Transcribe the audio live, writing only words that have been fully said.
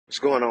What's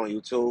going on,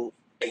 YouTube?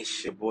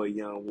 It's your boy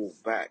Young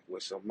Wolf back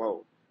with some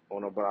more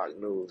on the block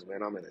news,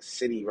 man. I'm in the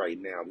city right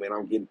now, man.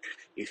 I'm getting,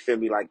 you feel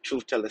me? Like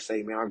truth tellers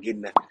say, man. I'm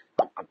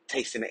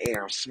tasting the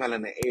air. I'm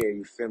smelling the air.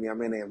 You feel me?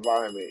 I'm in the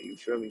environment. You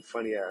feel me?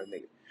 Funny ass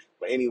nigga.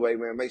 But anyway,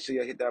 man, make sure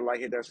you hit that like,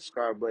 hit that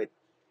subscribe button,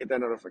 hit that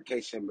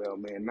notification bell,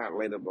 man. Not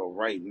later, but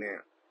right now.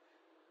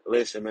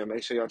 Listen, man,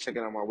 make sure y'all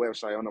checking out my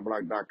website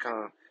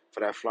ontheblock.com for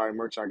that fly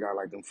merch I got,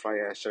 like them fly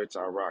ass shirts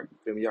I rock. You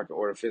feel me? Y'all can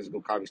order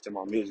physical copies to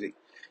my music.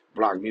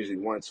 Block Music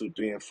 1, 2,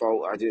 3, and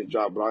 4. I just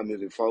dropped Block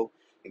Music 4.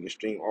 You can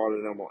stream all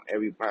of them on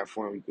every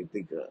platform you can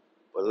think of.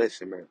 But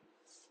listen, man,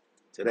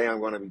 today I'm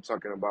going to be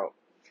talking about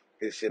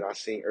this shit I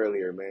seen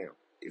earlier, man.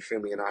 You feel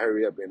me? And I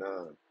hurry up and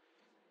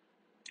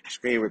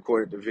screen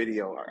recorded the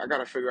video. I got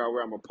to figure out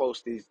where I'm going to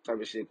post these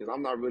type of shit because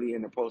I'm not really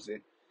into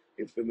posting,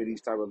 you feel me,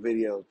 these type of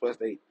videos. Plus,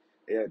 they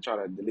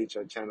try to delete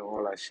your channel,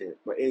 all that shit.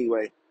 But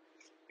anyway,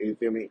 you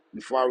feel me?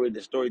 Before I read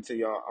the story to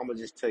y'all, I'm going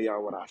to just tell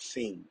y'all what I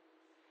seen.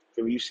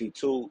 Feel me? You see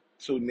two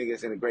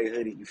niggas in a gray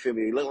hoodie. You feel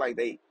me? They look like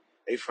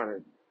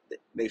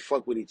they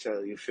fuck with each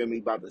other. You feel me?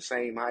 About the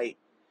same height.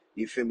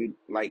 You feel me?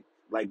 Like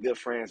good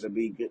friends or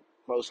be good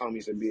close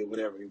homies or be or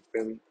whatever. You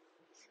feel me?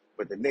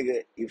 But the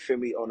nigga, you feel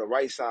me? On the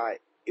right side,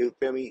 you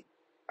feel me?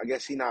 I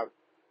guess he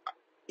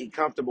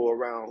comfortable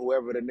around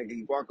whoever the nigga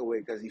he walking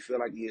with because he feel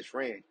like he his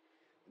friend.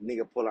 The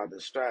nigga pull out the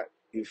strap.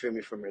 You feel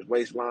me? From his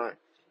waistline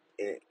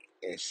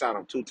and shot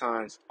him 2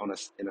 times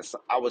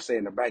I would say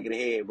in the back of the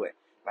head, but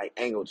like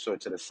angled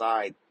to the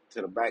side, to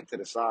the back, to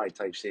the side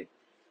type shit.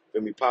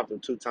 Feel me? Popped him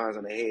 2 times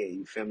on the head.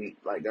 You feel me?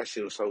 Like that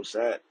shit was so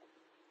sad.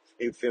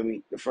 You feel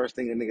me? The first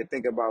thing a nigga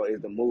think about is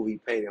the movie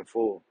Paid in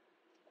Full.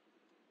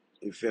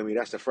 You feel me?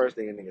 That's the first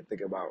thing a nigga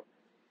think about.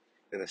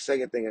 And the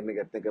second thing a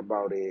nigga think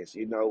about is,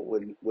 you know,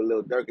 with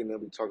Lil Durk and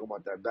them be talking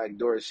about that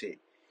backdoor shit.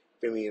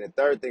 Feel me? And the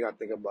third thing I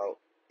think about,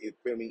 you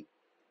feel me?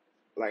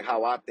 Like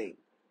how I think,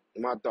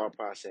 my thought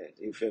process.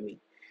 You feel me?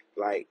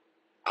 Like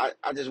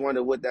I just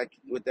wonder what that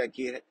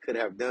kid could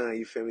have done.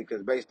 You feel me?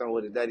 Because based on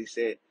what his daddy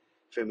said,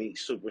 feel me,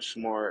 super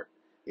smart.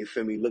 You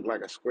feel me? Look like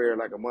a square,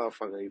 like a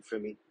motherfucker. You feel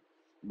me?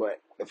 But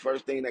the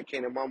first thing that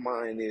came to my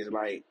mind is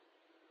like,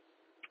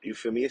 you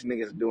feel me? This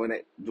nigga's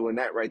doing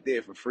that right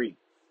there for free.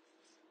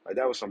 Like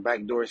that was some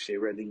backdoor shit,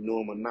 whether you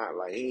knew him or not.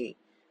 Like he ain't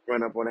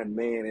run up on that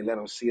man and let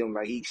him see him.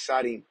 Like he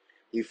shot him.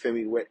 You feel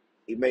me? What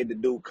he made the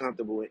dude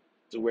comfortable with,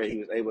 to where he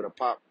was able to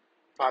pop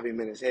him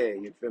in his head.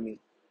 You feel me?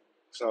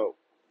 So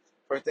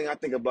first thing I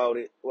think about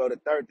it. Well, the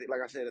third thing,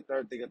 like I said, the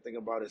third thing I think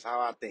about is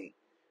how I think.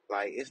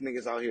 Like it's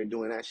niggas out here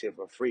doing that shit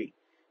for free.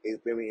 You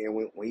feel me? And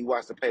when you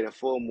watch the Paid in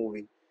Full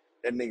movie,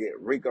 that nigga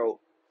Rico,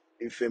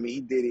 you feel me?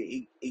 He did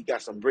it. He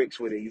got some bricks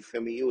with it. You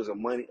feel me? It was a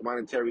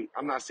monetary.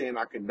 I'm not saying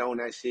I condone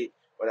that shit,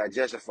 but I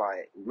justify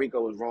it.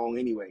 Rico was wrong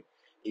anyway.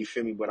 You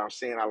feel me? But I'm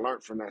saying I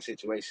learned from that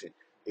situation.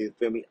 You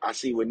feel me? I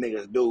see what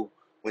niggas do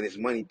when it's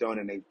money thrown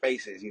in their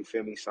faces. You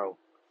feel me? So,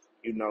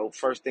 you know,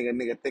 first thing a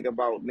nigga think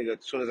about, nigga,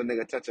 as soon as a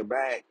nigga touch a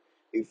bag,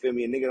 you feel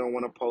me? A nigga don't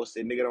want to post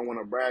it. Nigga don't want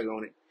to brag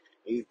on it.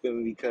 You feel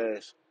me?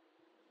 Because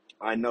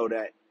I know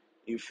that,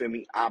 you feel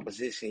me,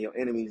 opposition, your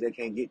enemies, they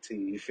can't get to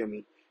you, you feel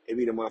me? It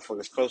be the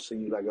motherfuckers close to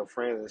you, like your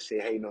friends and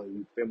shit, hey, no,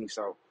 you feel me?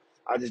 So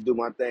I just do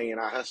my thing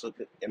and I hustle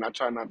and I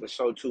try not to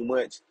show too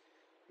much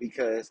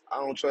because I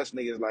don't trust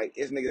niggas. Like,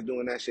 it's niggas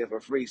doing that shit for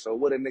free. So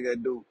what a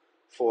nigga do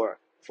for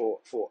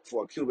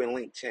a Cuban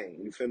link chain,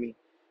 you feel me?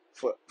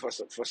 For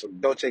some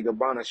Dolce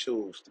Gabbana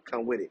shoes to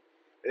come with it.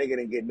 The nigga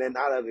didn't get nothing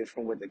out of it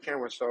from what the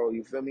camera showed,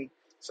 you feel me?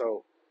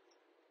 So,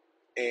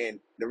 and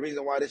the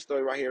reason why this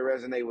story right here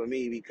resonate with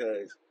me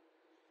because,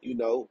 you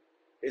know,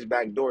 it's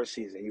backdoor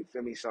season. You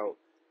feel me? So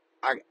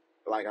I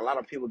like a lot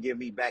of people give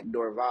me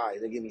backdoor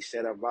vibes. They give me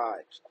setup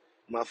vibes.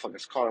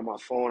 Motherfuckers calling my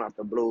phone out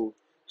the blue,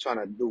 trying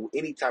to do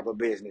any type of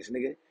business,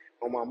 nigga.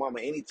 On my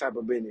mama, any type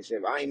of business.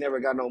 If I ain't never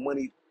got no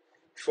money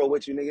for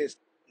with you niggas,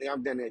 nigga,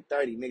 I'm done at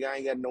 30. Nigga, I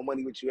ain't got no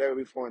money with you ever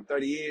before in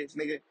 30 years,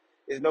 nigga.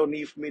 There's no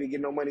need for me to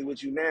get no money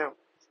with you now.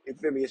 You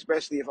feel me?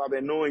 Especially if I've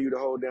been knowing you the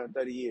whole damn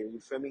 30 years. You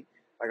feel me?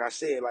 Like I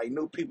said, like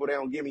new people, they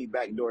don't give me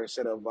backdoor and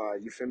setup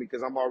vibes. You feel me?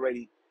 Because I'm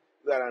already,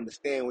 you gotta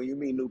understand, when you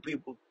meet new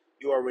people,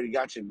 you already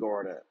got your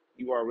guard up.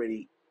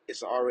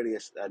 It's already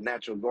a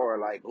natural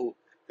guard, like who,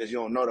 because you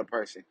don't know the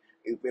person.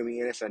 You feel me?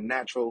 And it's a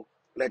natural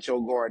let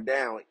your guard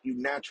down. You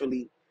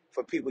naturally,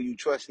 for people you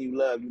trust and you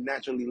love, you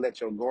naturally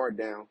let your guard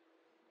down.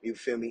 You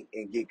feel me?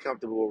 And get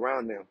comfortable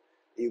around them.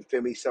 You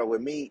feel me? So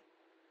with me,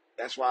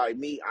 that's why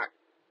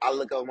I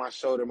look over my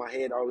shoulder, my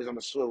head always on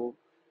the swivel,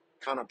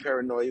 kind of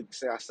paranoid. You can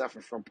say I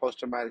suffer from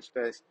post-traumatic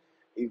stress.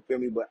 You feel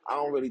me? But I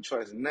don't really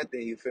trust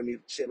nothing. You feel me?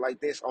 Shit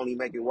like this only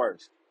make it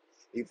worse.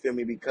 You feel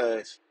me?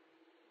 Because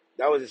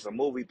that was just a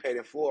movie Paid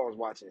in Full I was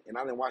watching, and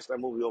I didn't watch that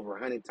movie over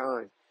 100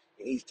 times,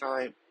 and each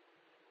time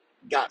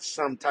got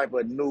some type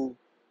of new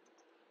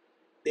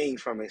thing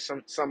from it,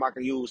 some I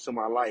can use to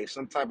my life,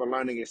 some type of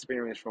learning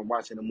experience from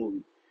watching the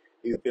movie.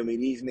 You feel me?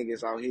 These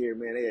niggas out here,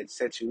 man, they had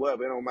set you up.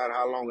 It don't matter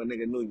how long a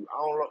nigga knew you. I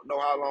don't know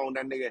how long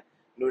that nigga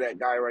knew that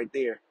guy right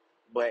there,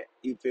 but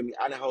you feel me?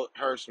 I done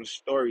heard some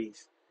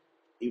stories.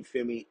 You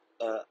feel me?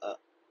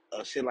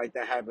 Shit like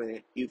that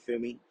happening. You feel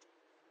me?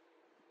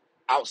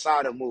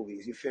 outside of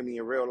movies, you feel me,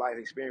 in real life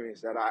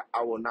experience that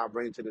I will not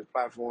bring to this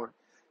platform,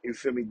 you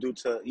feel me, due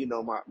to,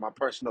 my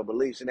personal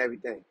beliefs and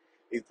everything.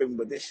 You feel me?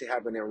 But this shit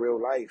happened in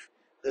real life,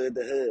 hood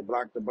to hood,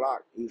 block to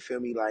block. You feel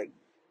me? Like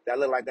that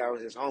looked like that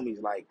was his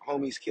homies. Like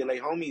homies kill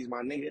their homies,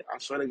 my nigga. I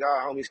swear to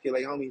God, homies kill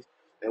their homies.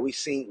 And we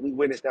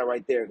witnessed that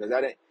right there.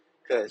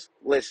 Cause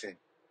listen,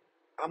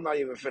 I'm not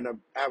even finna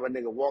have a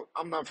nigga walk.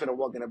 I'm not finna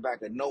walk in the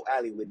back of no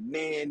alley with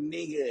man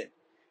nigga.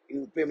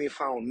 You feel me? If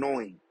I don't know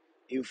him.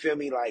 You feel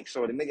me? Like,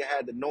 so the nigga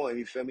had to know him.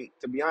 You feel me?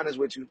 To be honest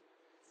with you,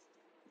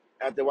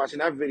 after watching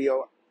that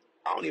video,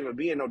 I don't even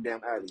be in no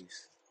damn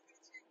alleys.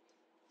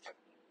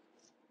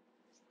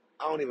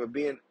 I don't even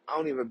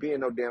be in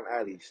no damn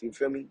alleys. You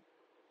feel me?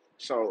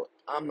 So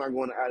I'm not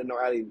going to no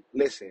alley.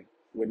 Listen,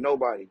 with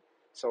nobody.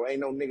 So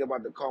ain't no nigga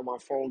about to call my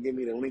phone, give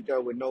me the link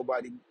up with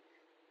nobody.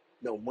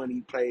 No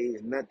money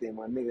plays, nothing,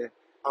 my nigga.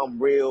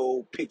 I'm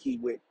real picky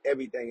with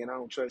everything and I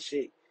don't trust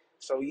shit.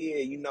 So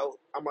yeah,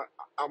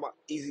 I'm a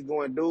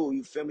easygoing dude,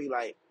 you feel me?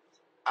 Like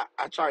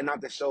I try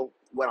not to show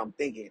what I'm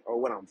thinking or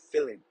what I'm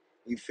feeling,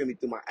 you feel me,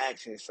 through my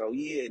actions. So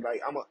yeah,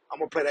 like I'm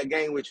gonna play that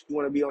game with you. You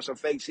wanna be on some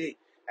fake shit,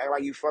 act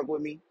like you fuck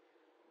with me,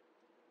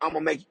 I'm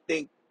gonna make you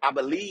think I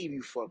believe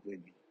you fuck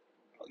with me.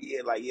 Oh,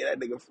 yeah, like yeah, that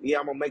nigga. Yeah,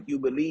 I'm gonna make you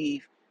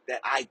believe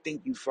that I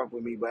think you fuck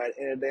with me, but at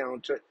the end of the day,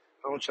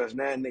 I don't trust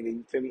that nigga.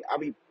 You feel me? I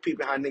be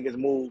peeping how niggas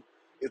move.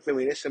 You feel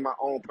me? This is my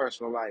own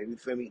personal life. You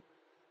feel me?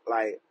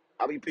 Like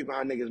I be peeping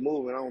how niggas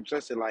move, and I don't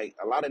trust it. Like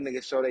a lot of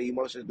niggas show their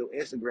emotions through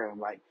Instagram.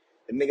 Like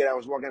the nigga that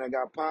was walking that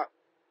got popped.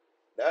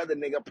 The other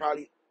nigga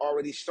probably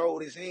already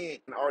showed his hand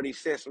and already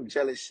said some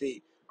jealous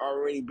shit,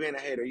 already been a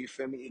hater, you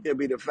feel me? It could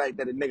be the fact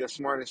that the nigga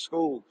smart in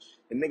school.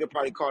 The nigga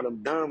probably called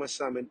him dumb or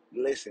something.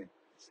 Listen,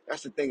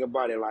 that's the thing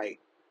about it. Like,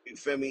 you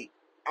feel me?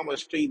 I'm a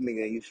street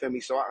nigga, you feel me?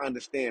 So I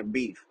understand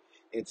beef.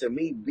 And to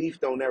me, beef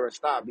don't ever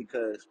stop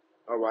because,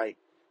 all right,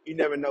 you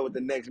never know what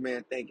the next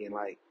man thinking.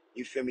 Like,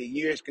 you feel me?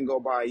 Years can go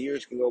by,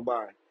 years can go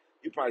by.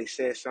 You probably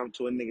said something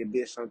to a nigga,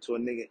 did something to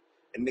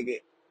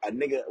a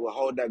nigga will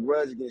hold that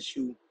grudge against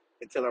you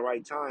until the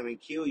right time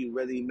and kill you,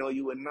 whether you know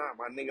you or not,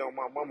 my nigga on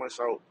my mama.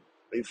 So,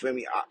 you feel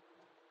me?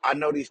 I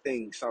know these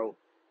things. So,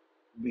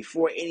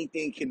 before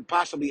anything can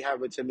possibly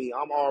happen to me,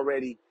 I'm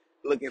already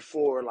looking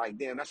forward, like,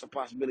 damn, that's a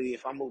possibility.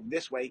 If I move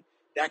this way,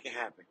 that can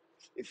happen.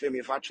 You feel me?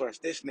 If I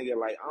trust this nigga,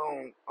 like,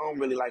 I don't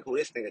really like who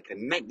this nigga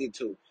connected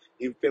to.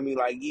 You feel me?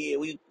 Like, yeah,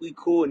 we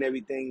cool and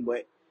everything,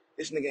 but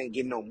this nigga ain't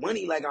getting no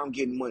money like I'm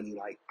getting money.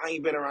 Like, I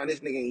ain't been around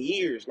this nigga in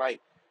years.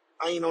 Like,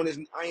 I ain't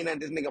at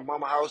this nigga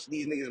mama house.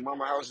 These niggas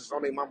mama house is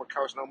on their mama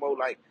couch no more.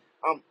 Like,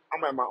 I'm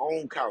at my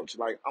own couch.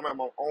 Like, I'm at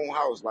my own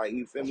house. Like,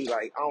 you feel me?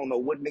 Like, I don't know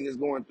what niggas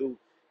going through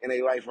in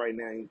their life right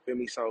now, you feel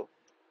me? So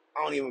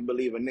I don't even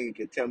believe a nigga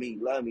can tell me he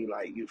love me,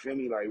 like, you feel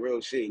me? Like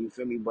real shit, you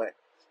feel me? But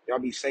y'all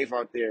be safe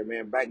out there,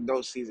 man.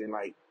 Backdoor season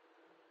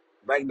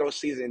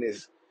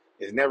is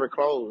never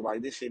closed.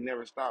 Like this shit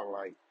never stop.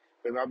 Like,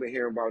 baby, I've been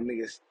hearing about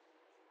niggas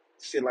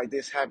shit like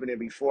this happening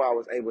before I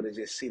was able to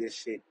just see this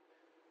shit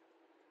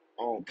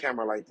on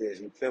camera like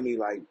this. You feel me?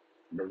 Like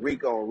the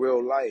Rico in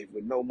real life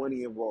with no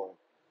money involved.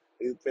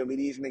 You feel me?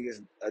 These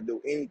niggas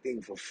do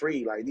anything for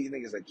free. Like these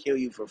niggas will kill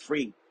you for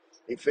free.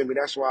 You feel me?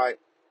 That's why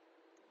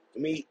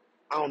me,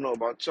 I don't know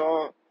about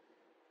y'all,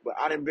 but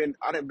I done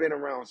been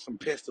around some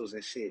pistols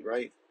and shit,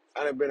 right?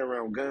 I done been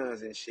around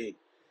guns and shit.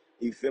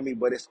 You feel me?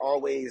 But it's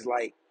always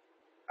like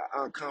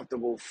an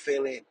uncomfortable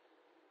feeling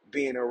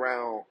being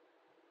around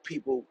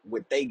people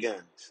with they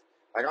guns.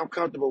 Like I'm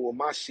comfortable with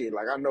my shit.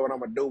 Like I know what I'm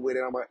gonna do with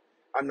it.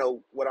 I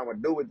know what I'm gonna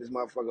do with this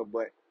motherfucker.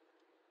 But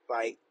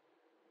like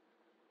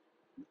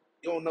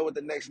you don't know what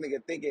the next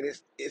nigga thinking.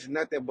 It's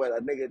nothing but a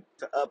nigga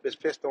to up his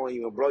pistol on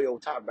you and blow your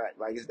top back.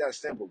 Like it's that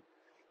simple.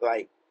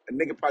 Like a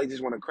nigga probably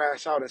just want to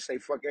crash out and say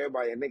fuck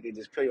everybody and nigga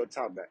just peel your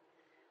top back.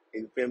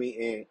 You feel me?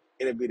 And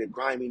it'll be the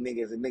grimy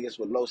niggas and niggas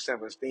with low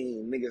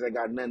self-esteem, niggas that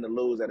got nothing to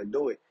lose that'll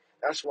do it.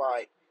 That's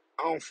why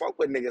I don't fuck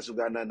with niggas who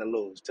got nothing to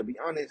lose. To be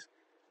honest,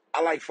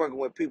 I like fucking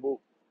with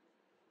people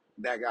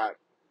that got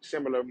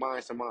similar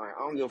minds to mine. I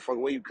don't give a fuck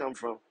where you come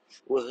from,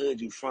 what hood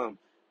you from.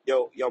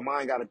 Your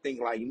mind got to think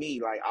like me.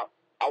 Like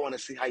I want to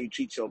see how you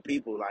treat your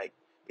people. Like,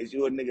 is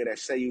you a nigga that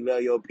say you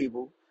love your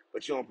people,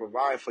 but you don't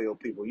provide for your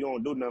people? You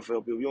don't do nothing for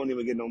your people. You don't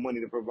even get no money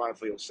to provide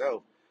for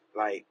yourself.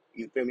 Like,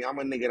 you feel me? I'm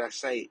a nigga that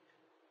say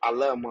I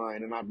love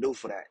mine and I do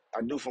for that.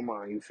 I do for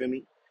mine. You feel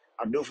me?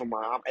 I do for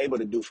mine. I'm able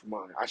to do for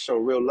mine. I show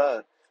real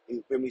love.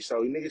 You feel me?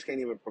 So you niggas can't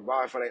even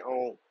provide for their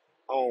own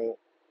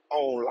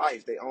own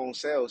life, their own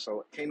selves.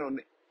 So ain't no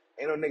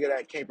nigga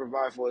that can't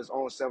provide for his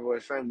own self or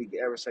his family can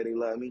ever say they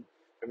love me.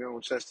 I mean, I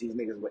don't trust these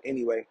niggas. But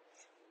anyway,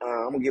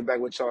 I'm gonna get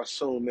back with y'all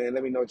soon, man.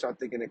 Let me know what y'all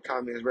think in the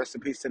comments. Rest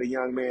in peace to the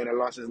young man that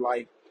lost his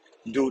life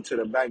due to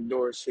the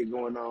backdoor shit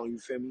going on. You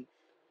feel me?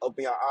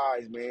 Open your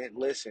eyes, man.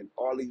 Listen,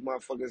 all these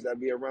motherfuckers that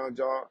be around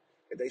y'all,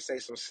 if they say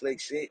some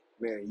slick shit,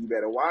 man, you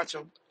better watch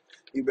them.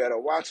 You better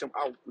watch them.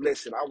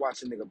 Listen, I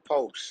watch a nigga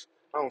post.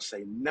 I don't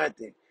say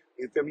nothing.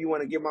 You feel me? You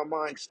want to get my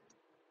mind?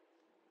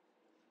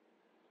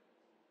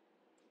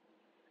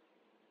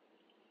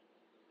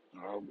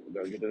 Oh,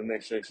 gotta get to the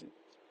next section.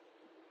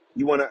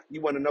 You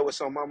wanna know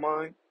what's on my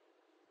mind?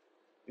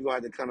 you gonna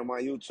have to come to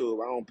my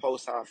YouTube. I don't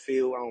post how I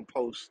feel. I don't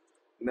post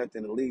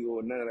nothing illegal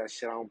or none of that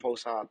shit. I don't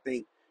post how I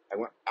think. Like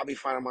when I be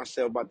finding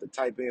myself about to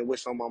type in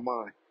what's on my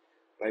mind.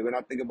 Like when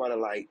I think about it,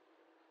 like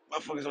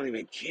motherfuckers don't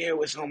even care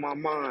what's on my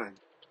mind.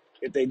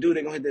 If they do,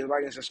 they gonna hit the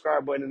like and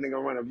subscribe button and they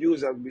gonna run the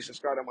views up and be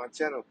subscribed to my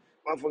channel.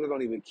 Motherfuckers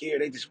don't even care.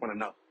 They just wanna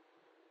know.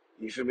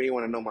 You feel me? They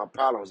wanna know my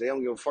problems. They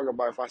don't give a fuck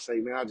about if I say,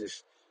 man, I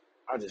just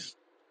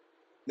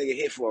nigga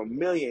hit for 1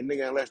 million,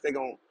 nigga, unless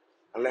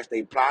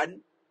they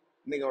plotting,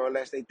 nigga, or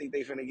unless they think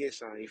they finna get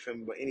something, you feel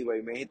me? But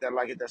anyway, man, hit that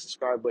like, hit that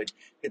subscribe button,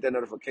 hit that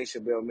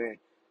notification bell, man.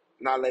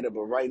 Not later,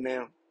 but right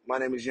now, my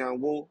name is Young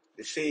Woo.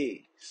 This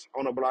is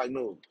On the Block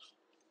News.